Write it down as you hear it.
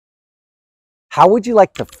How would you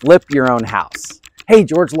like to flip your own house? Hey,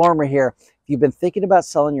 George Lorimer here. If you've been thinking about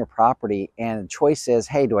selling your property and the choice is,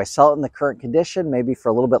 hey, do I sell it in the current condition, maybe for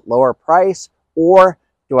a little bit lower price, or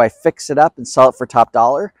do I fix it up and sell it for top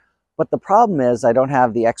dollar? But the problem is I don't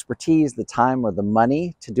have the expertise, the time, or the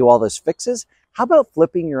money to do all those fixes. How about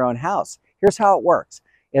flipping your own house? Here's how it works,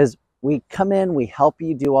 is we come in, we help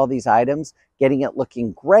you do all these items, getting it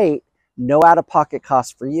looking great, no out-of-pocket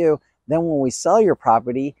costs for you. Then when we sell your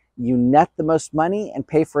property, you net the most money and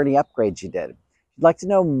pay for any upgrades you did. If you'd like to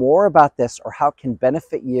know more about this or how it can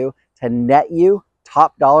benefit you to net you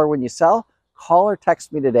top dollar when you sell, call or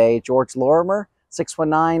text me today, George Lorimer,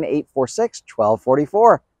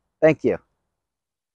 619-846-1244. Thank you.